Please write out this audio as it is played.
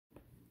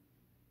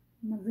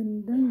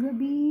Magandang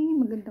gabi,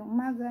 magandang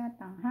umaga,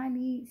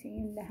 tanghali sa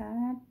inyong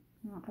lahat,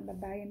 mga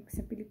kababayan ko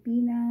sa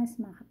Pilipinas,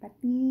 mga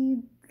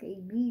kapatid,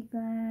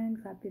 kaibigan,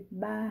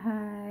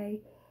 kapitbahay,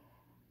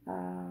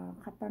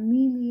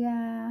 kapamilya,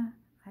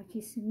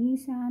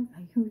 kachismisan,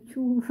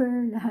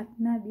 ka-YouTuber, lahat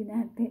na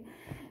binate.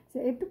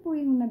 So, ito po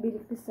yung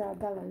nabili ko sa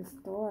dollar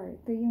store.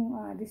 Ito yung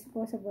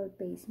disposable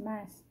face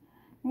mask.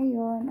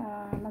 Ngayon,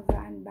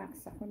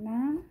 mag-unbox ako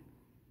ng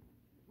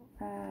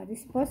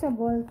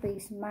disposable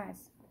face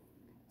mask.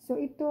 So,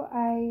 ito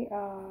ay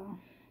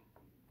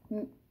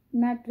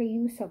not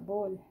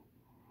reusable.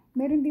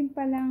 Meron din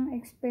palang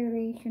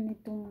expiration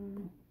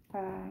itong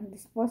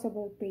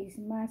disposable face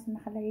mask.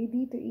 Nakalagay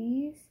dito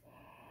is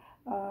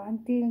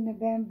until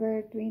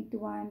November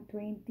 21,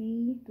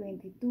 2022.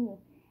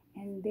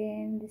 And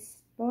then,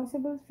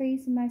 disposable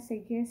face mask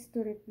suggests to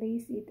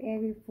replace it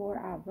every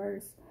 4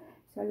 hours.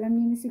 So, alam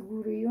niyo na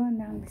siguro yun,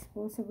 ng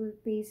disposable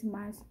face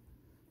mask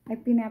ay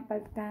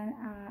pinapalitan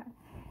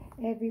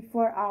every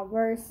 4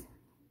 hours.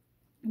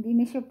 Hindi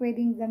na siya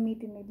pwedeng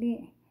gamitin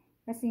uli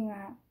kasi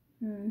nga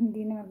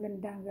hindi na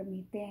magandang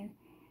gamitin.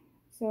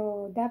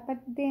 So,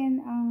 dapat din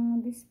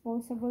ang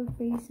disposable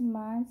face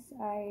mask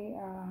ay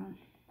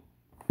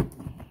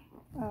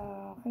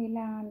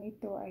kailangan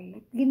ito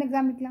ay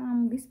ginagamit lang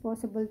ang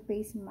disposable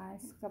face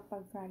mask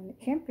kapag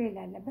syempre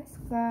lalabas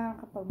ka,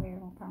 kapag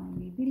meron kang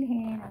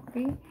bibilhin,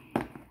 okay?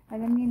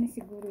 Alam niyo na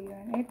siguro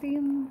yun. Ito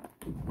yung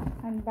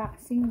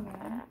unboxing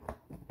niya.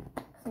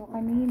 So,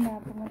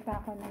 kanina pumunta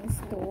ako ng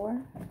store.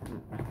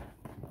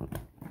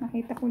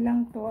 Nakita ko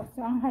lang to. So,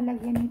 ang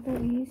halaga nito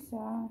is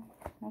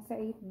nasa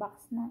 8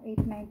 bucks na.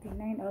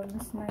 $8.99.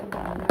 Almost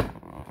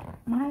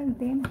 $9. Mahal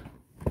din.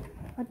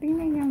 O,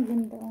 tingnan niyo ang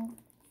ganda.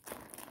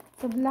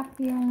 So, black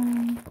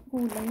yung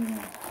kulay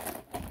niya.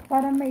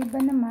 Para may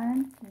iba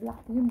naman,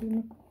 black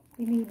yung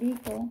pinili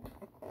ko.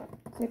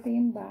 So, ito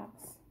yung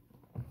box.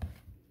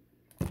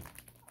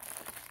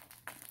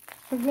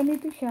 So,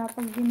 ganito siya.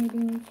 Pag binili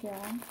niyo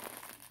siya,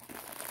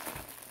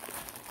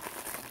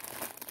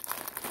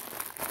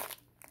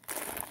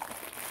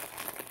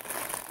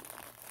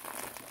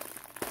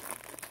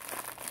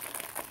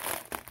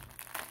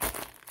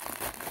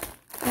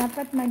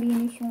 dapat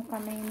malinis yung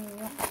kamay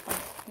niyo kapag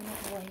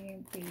kinukuha niyo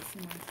yung face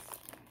mask.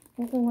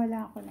 Kukuha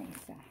lang ako na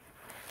isa.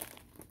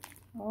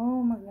 Oh,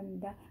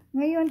 maganda.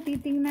 Ngayon,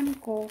 titingnan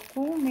ko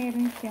kung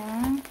meron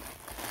siyang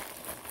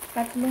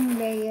 3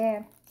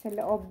 layer sa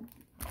loob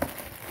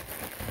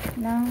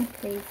ng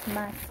face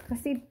mask.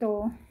 Kasi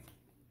ito,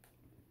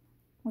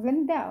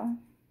 maganda oh.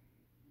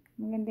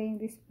 Maganda yung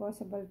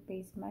disposable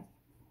face mask.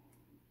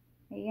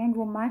 Ayan,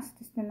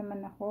 gumastos na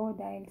naman ako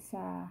dahil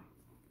sa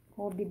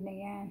COVID na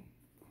yan.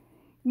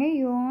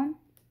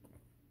 Ngayon,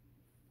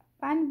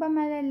 paano ba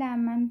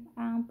malalaman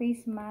ang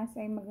face mask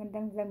ay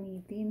magandang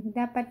gamitin?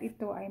 Dapat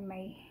ito ay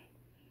may,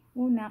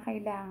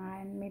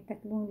 kailangan may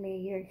 3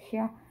 layer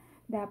siya.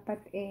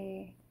 Dapat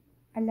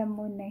alam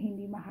mo na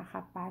hindi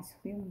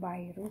makakapasok yung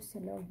virus sa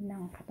loob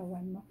ng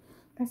katawan mo.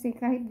 Kasi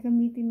kahit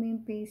gamitin mo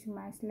yung face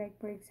mask, like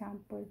for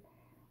example,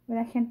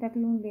 wala siyang 3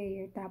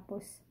 layer,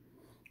 tapos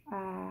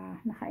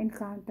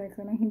naka-encounter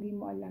ka na hindi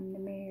mo alam na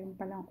mayroon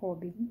palang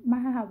COVID,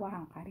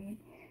 mahahawakan ka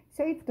rin.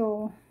 So,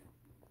 ito,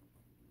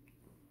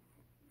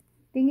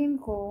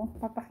 tingin ko,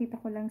 papakita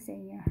ko lang sa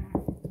inyo ha.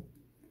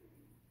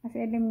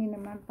 Kasi alam niyo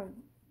naman, pag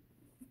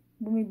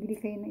bumibili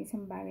kayo ng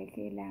isang bagay,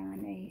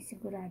 kailangan ay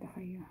sigurado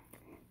kayo.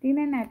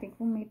 Tingnan natin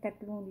kung may 3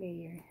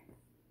 layer.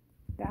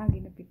 Ito ang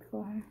ginupit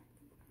ko ha.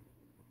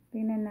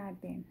 Tingnan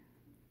natin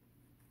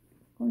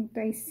kung ito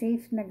ay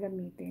safe na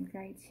gamitin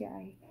kahit siya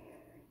ay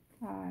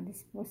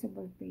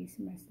disposable face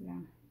mask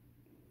lang.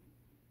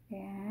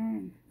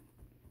 Ayan.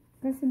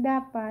 Kasi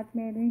dapat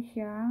meron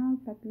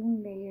siyang 3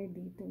 layer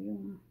dito.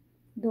 Yung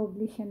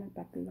doble siya ng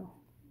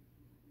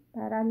 3.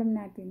 Para alam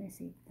natin na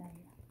safe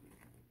tayo.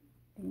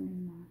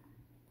 Tingnan mo.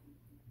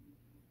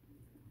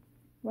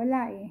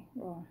 Wala eh.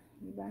 Oh,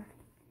 diba?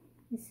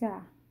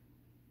 Isa.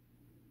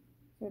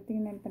 So,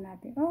 tingnan pa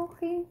natin.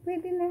 Okay,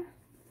 pwede na.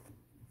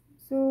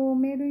 So,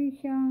 meron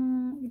siyang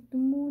ito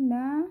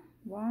muna.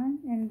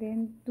 1, and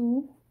then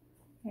 2,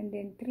 and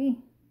then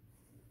 3.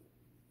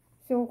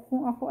 So,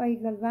 kung ako ay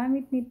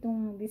gagamit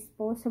nitong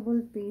disposable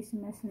face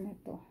mask na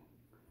to,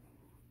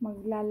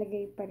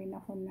 maglalagay pa rin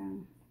ako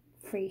ng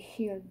face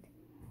shield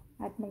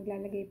at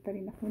maglalagay pa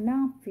rin ako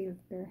ng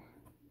filter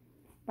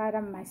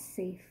para mas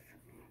safe.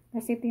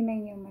 Kasi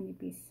tingnan niyo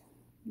manipis.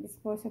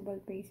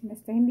 Disposable face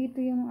mask. So, hindi ito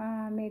yung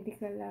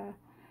medical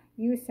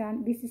use.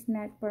 This is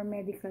not for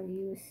medical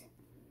use.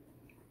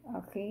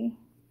 Okay?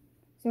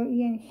 So,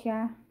 iyan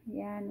siya.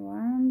 Yan,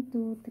 1,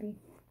 2,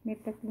 3. May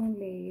 3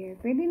 layer.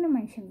 Pwede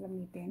naman siyang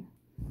gamitin.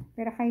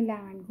 Pero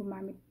kailangan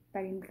gumamit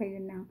pa rin kayo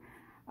ng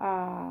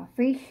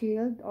face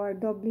shield or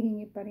doblehin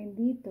nyo pa rin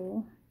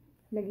dito.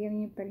 Lagyan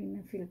nyo pa rin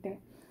ng filter.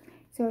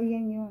 So,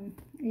 yan yun.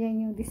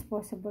 Yan yung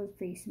disposable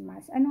face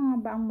mask. Ano nga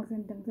ba ang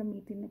magandang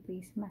gamitin na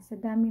face mask? Sa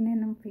dami na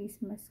ng face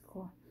mask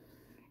ko,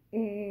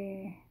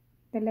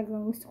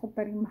 talagang gusto ko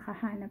pa rin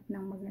makahanap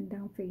ng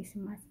magandang face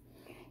mask.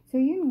 So,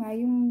 yun nga,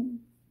 yung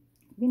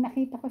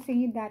binakita ko sa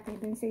inyo dati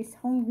dun sa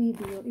isang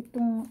video,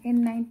 itong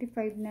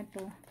N95 na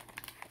to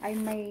ay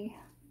may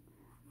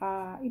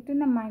ito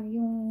naman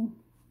yung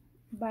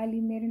bali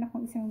meron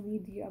akong isang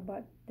video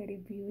about the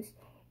reviews.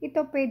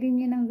 Ito pwede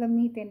nyo nang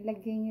gamitin,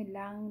 lagyan nyo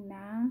lang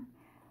ng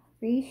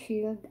face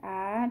shield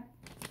at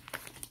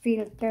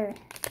filter.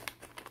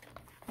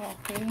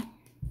 Okay.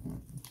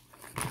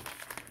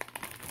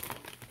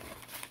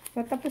 So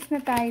tapos na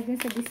tayo dun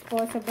sa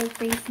disposable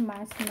face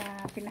mask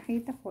na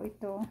pinakita ko.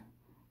 Ito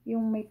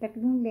yung may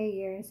 3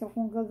 layer. So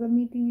kung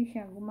gagamitin nyo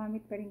siya,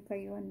 gumamit pa rin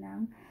kayo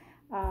ng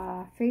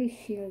face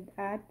shield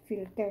at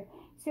filter.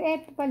 So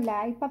eto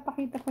pala,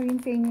 ipapakita ko rin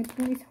sa inyo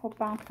itong isa ko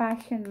pang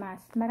fashion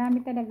mask.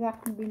 Marami talaga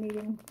akong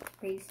biniling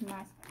face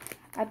mask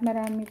at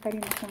marami pa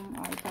rin akong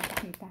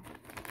ipapakita.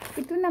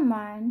 Ito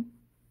naman,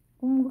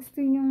 kung gusto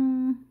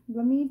nyong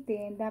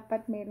gamitin,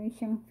 dapat meron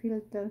siyang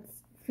filter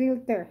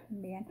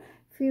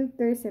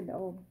sa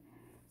loob.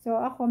 So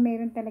ako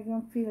meron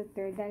talagang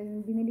filter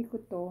dahil binili ko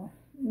to,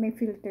 may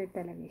filter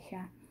talaga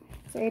siya.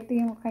 So ito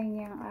yung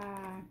kanyang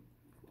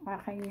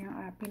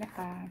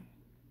pinaka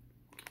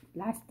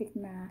plastic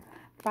na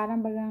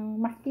parang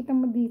bagang makikita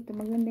mo dito,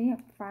 maganda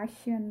yung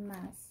fashion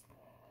mask.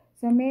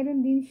 So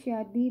meron din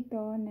siya dito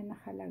na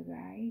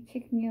nakalagay.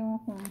 Check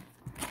nyo kung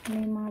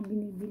may mga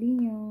binibili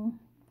nyo,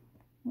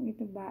 kung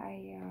ito ba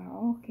ay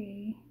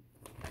okay.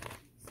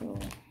 So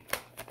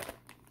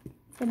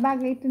sa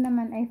bagay ito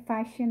naman ay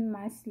fashion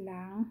mask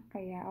lang,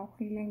 kaya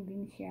okay lang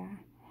din siya.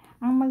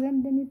 Ang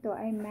maganda nito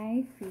ay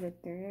may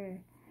filter.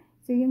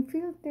 So yung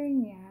filter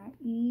niya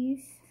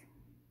is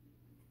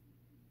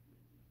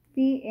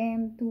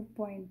PM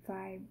 2.5.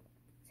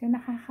 So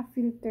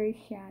nakaka-filter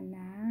siya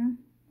na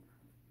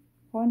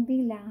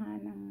konti lang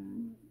ng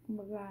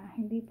kumbaga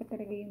hindi pa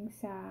talaga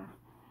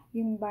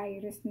yung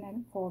virus na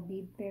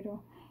COVID,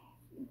 pero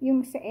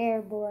yung sa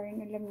airborne,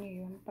 alam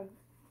niyo yun,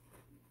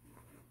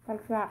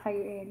 pagka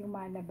kayo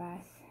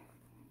lumalabas.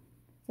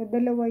 So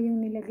dalawa yung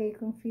nilagay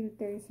kong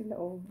filter sa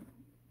loob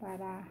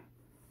para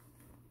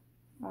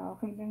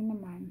okay lang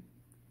naman.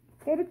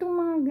 Pero itong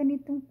mga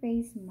ganitong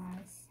face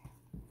mask,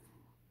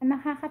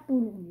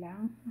 nakakatulong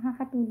lang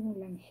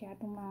siya,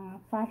 itong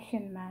mga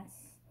fashion mask.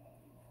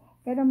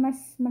 Pero mas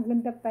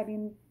maganda pa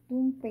rin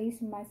itong face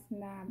mask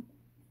na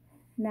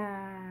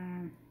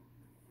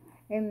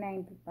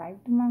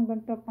M95. Itong mga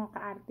ganito pang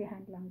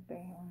kaartihan lang ito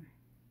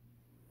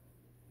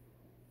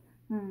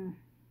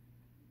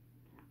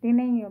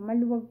Tingnan nyo,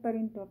 maluwag pa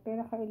rin to,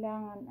 pero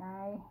kailangan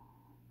ay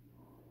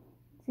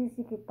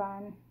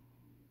sisikipan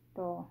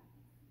to.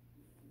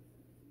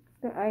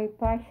 Ito ay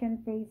fashion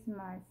face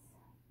mask.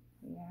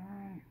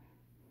 Yan.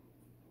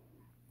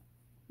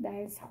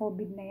 Dahil sa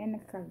COVID na yan,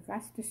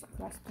 nagkagastos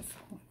ko.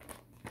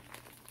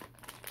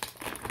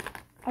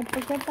 At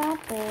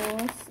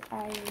pagkatapos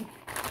ay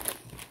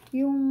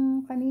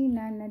yung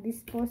kanina na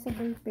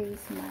disposable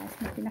face mask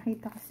na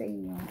pinakita ko sa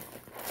inyo.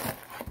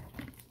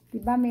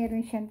 Diba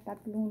meron siyang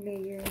 3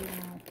 layer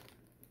na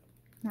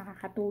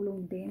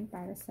nakakatulong din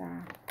para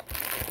sa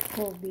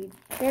COVID.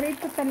 Pero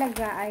ito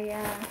talaga ay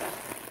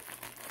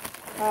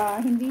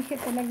hindi siya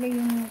talaga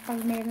yung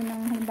pag meron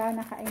ng halimbawa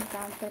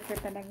naka-encounter ka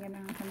talaga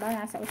ng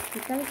halimbawa nasa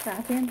hospital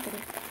ka, siyempre.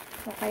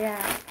 So kaya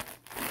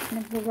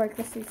nag-work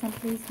ka sa isang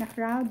place na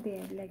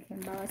crowded, like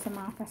halimbawa sa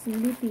mga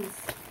facilities,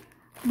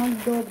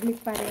 magdoble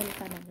pa rin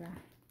talaga.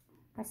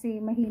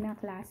 Kasi mahinang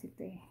klase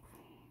ito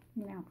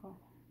Tingnan ko.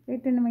 So,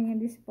 ito naman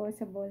yung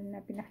disposable na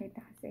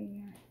pinakita ko sa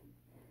inyo.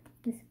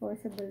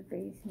 Disposable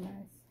face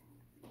mask.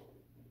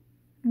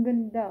 Ang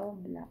ganda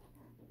black.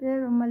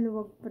 Pero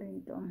maluwag pa rin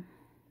ito.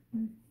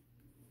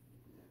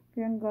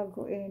 Kaya ang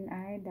gagawin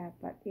ay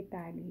dapat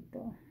itali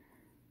ito.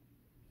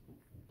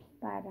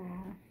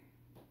 Para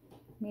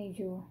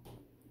medyo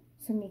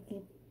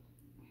sumikip.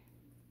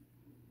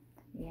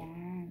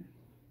 Yan.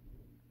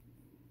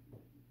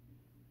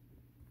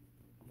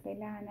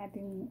 Kailangan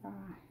natin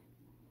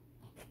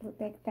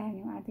protektahan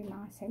yung ating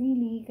mga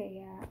sarili,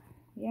 kaya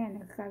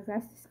yan,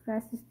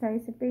 nagkagastos tayo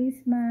sa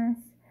face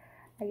mask.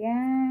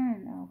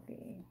 Ayan,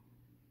 okay.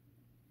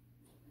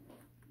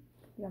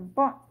 Yan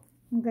po,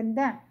 ang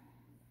ganda.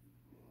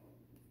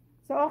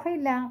 So okay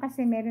lang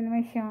kasi meron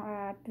naman siyang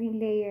 3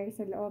 layers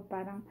sa loob,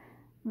 parang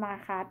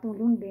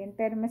makakatulong din,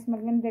 pero mas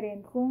maganda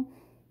rin kung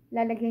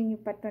lalagyan nyo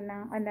pa to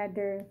ng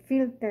another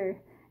filter,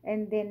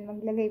 and then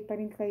maglagay pa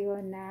rin kayo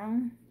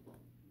ng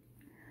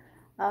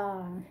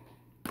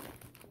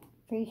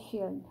face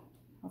shield.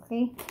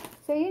 Okay?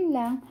 So, yun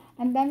lang.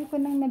 Ang dami ko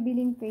nang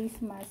nabiling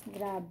face mask.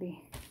 Grabe.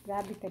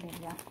 Grabe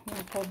talaga.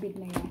 Yung COVID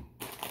na yan.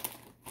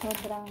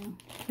 Sobrang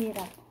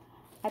hirap.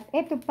 At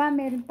ito pa,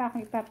 meron pa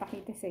akong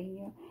ipapakita sa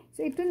inyo.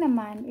 So, ito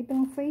naman,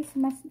 itong face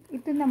mask,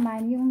 ito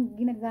naman yung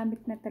ginagamit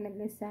na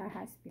talaga sa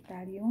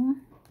hospital. Yung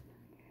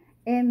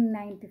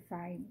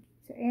N95.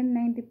 So,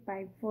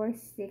 N95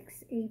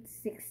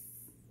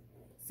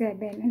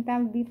 46867. Ang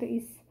tawag dito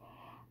is,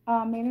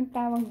 meron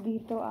tawag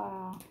dito,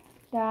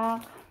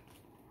 dark,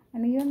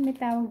 ano yun, may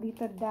tawag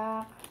dito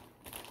dark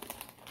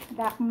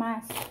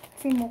mask,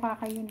 kasi mukha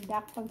kayong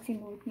dark pag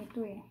sinuot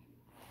nito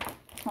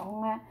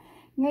Oo nga.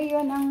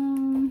 Ngayon ang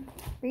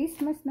face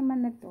mask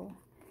naman na to,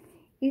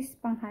 is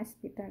pang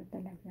hospital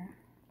talaga.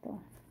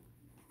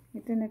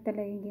 Ito na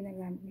talaga yung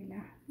ginagamit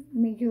nila.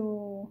 Medyo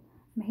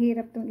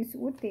mahirap tong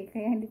isuot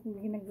kaya hindi ko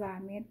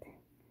ginagamit.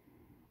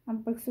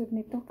 Ang pagsuot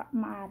nito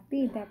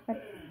maati,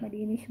 dapat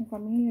malinis yung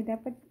kamay,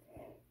 dapat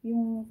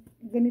yung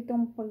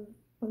ganitong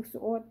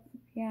pagsuot.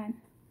 Yan.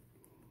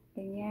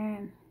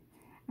 Ganyan.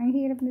 Ang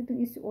hirap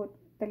nitong isuot,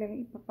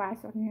 talagang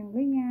ipapasok niya yung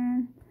ganyan.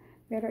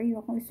 Pero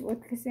ayokong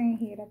isuot kasi ang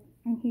hirap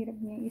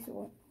niya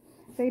isuot.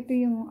 So ito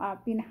yung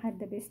pinaka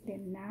the best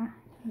din na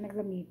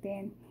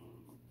gamitin.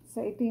 So,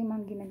 ito yung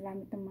mga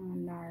ginagamit ng mga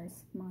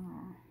nurse, mga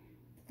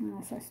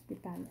sa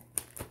hospital.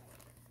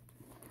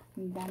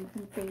 Ang dami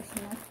ng face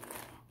mask.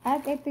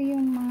 At ito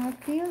yung mga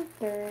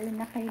filter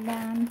na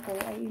kailangan po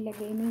ay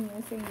ilagay ninyo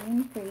sa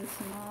inyong face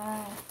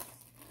mask.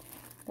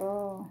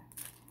 Ito.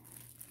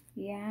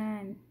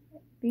 Yan.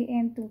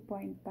 PM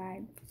 2.5.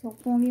 So,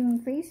 kung yung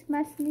face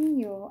mask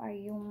ninyo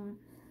ay yung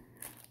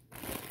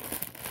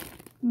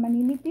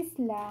maninipis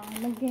lang,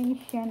 lagyan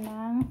siya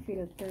ng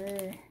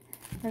filter.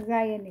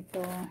 Kagaya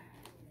nito.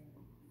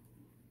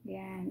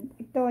 Yan.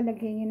 Ito,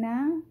 lagyan nyo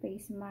ng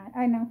face mask,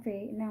 ng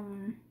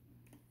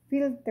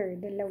filter,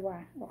 2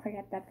 o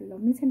kaya 3.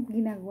 Minsan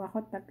ginagawa ko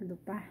 3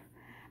 pa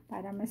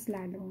para mas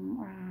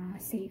lalong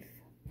safe.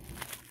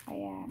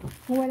 Ayan.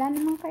 Kung wala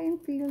naman kayong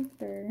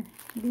filter,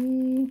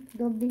 di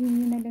doblehin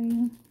nyo na lang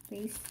yung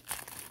face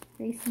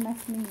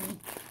mask ninyo.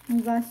 Yung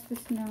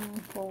gastos ng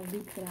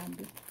COVID,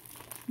 grabe.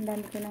 Ang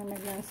dami ko nang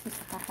nagastos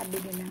sa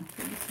kakabili ng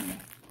face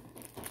mask.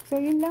 So,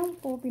 yun lang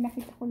po.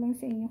 Pinakita ko lang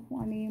sa inyo kung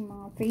ano yung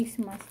mga face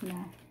mask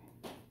na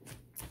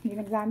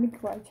ginagamit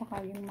ko at saka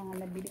yung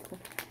mga nabili ko.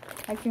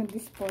 At yung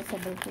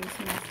disposable face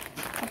mask.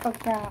 Kapag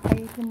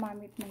kayo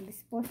gumamit ng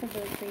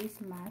disposable face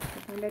mask,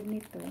 katulad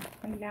nito,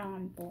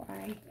 kailangan po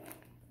ay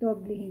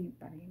doblehin nyo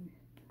pa rin.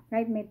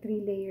 Kahit may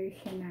 3 layers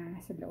siya na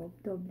sa loob,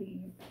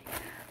 doblehin nyo pa rin.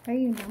 Kaya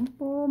yun lang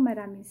po.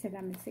 Maraming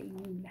salamat sa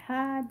inyong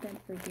lahat.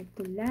 Don't forget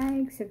to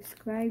like,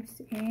 subscribe,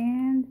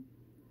 and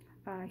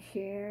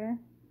share.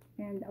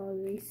 And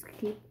always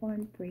keep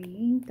on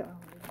praying to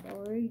our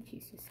Lord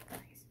Jesus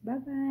Christ.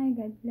 Bye-bye.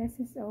 God bless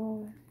us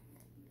all.